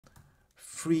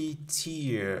free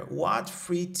tier. What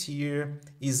free tier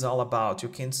is all about? You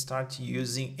can start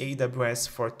using AWS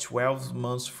for 12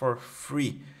 months for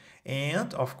free.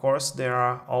 And of course, there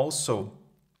are also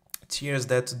tiers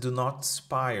that do not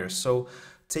expire. So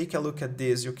take a look at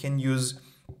this. You can use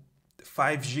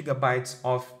 5 gigabytes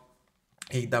of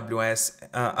AWS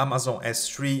Amazon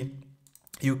S3.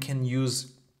 You can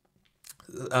use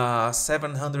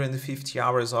 750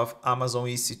 hours of Amazon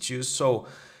EC2. So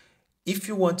if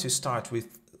you want to start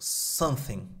with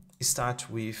something, start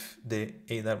with the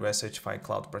AWS Certified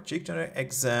Cloud Practitioner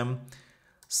exam,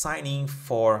 sign in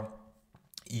for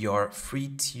your free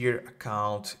tier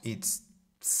account. It's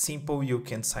simple. You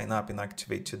can sign up and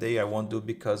activate today. I won't do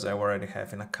because I already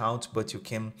have an account, but you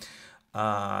can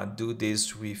do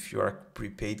this with your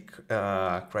prepaid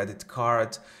credit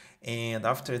card. And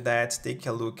after that, take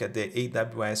a look at the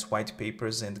AWS white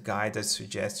papers and guide. I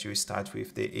suggest you start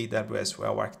with the AWS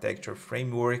Well Architecture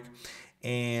Framework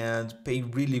and pay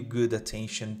really good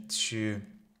attention to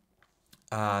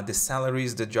the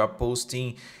salaries, the job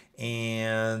posting,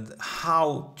 and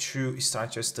how to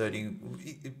start your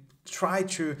studying. Try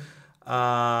to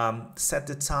set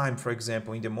the time, for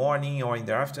example, in the morning or in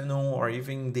the afternoon or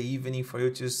even in the evening for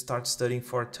you to start studying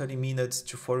for 30 minutes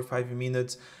to 45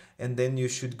 minutes. And then you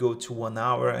should go to 1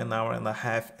 hour, an hour and a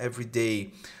half every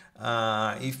day.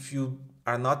 If you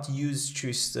are not used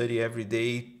to study every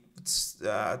day,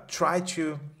 try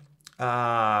to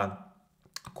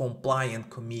comply and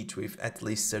commit with at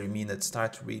least 30 minutes.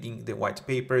 Start reading the white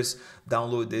papers,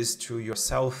 download this to your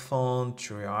cell phone,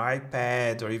 to your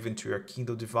iPad, or even to your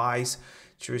Kindle device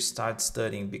to start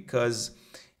studying, because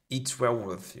it's well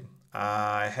worth it.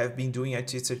 I have been doing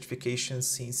IT certification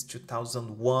since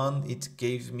 2001. It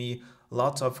gave me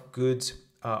lots of good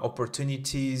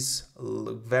opportunities,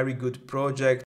 very good projects.